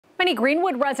Many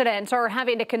Greenwood residents are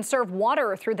having to conserve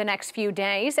water through the next few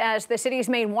days as the city's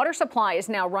main water supply is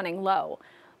now running low.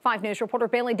 5 News reporter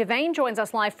Bailey Devane joins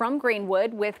us live from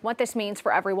Greenwood with what this means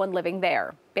for everyone living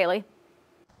there. Bailey.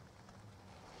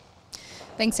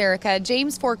 Thanks, Erica.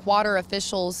 James Fork water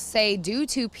officials say due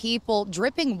to people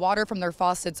dripping water from their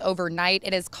faucets overnight,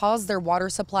 it has caused their water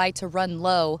supply to run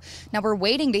low. Now, we're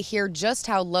waiting to hear just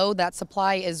how low that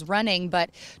supply is running,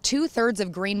 but 2/3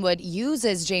 of Greenwood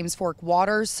uses James Fork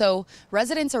water, so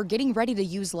residents are getting ready to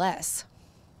use less.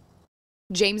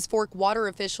 James Fork water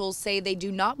officials say they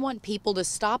do not want people to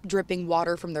stop dripping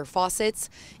water from their faucets,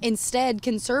 instead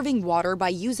conserving water by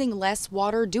using less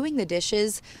water doing the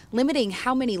dishes, limiting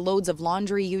how many loads of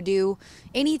laundry you do.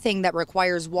 Anything that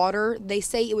requires water, they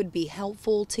say it would be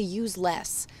helpful to use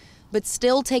less, but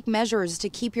still take measures to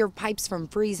keep your pipes from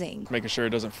freezing. Making sure it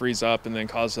doesn't freeze up and then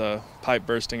cause a pipe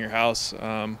burst in your house.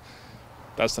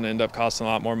 That's going to end up costing a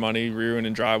lot more money,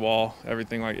 ruining drywall,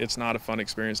 everything. It's not a fun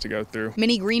experience to go through.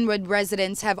 Many Greenwood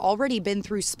residents have already been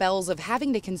through spells of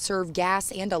having to conserve gas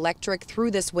and electric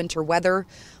through this winter weather.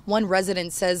 One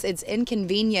resident says it's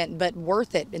inconvenient but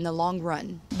worth it in the long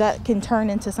run. That can turn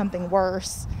into something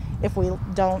worse if we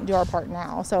don't do our part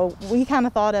now. So we kind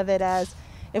of thought of it as,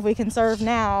 if we conserve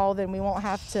now, then we won't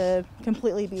have to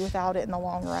completely be without it in the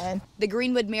long run. The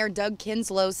Greenwood Mayor Doug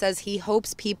Kinslow says he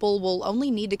hopes people will only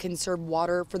need to conserve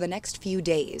water for the next few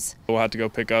days. We'll have to go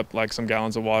pick up some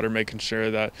gallons of water, making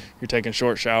sure that you're taking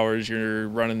short showers, you're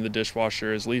running the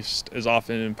dishwasher as least as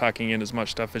often and packing in as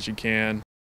much stuff as you can.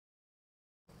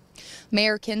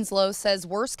 Mayor Kinslow says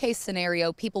worst case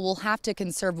scenario, people will have to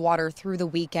conserve water through the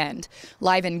weekend.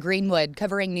 Live in Greenwood,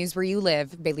 covering news where you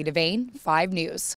live, Bailey Devane, 5 News.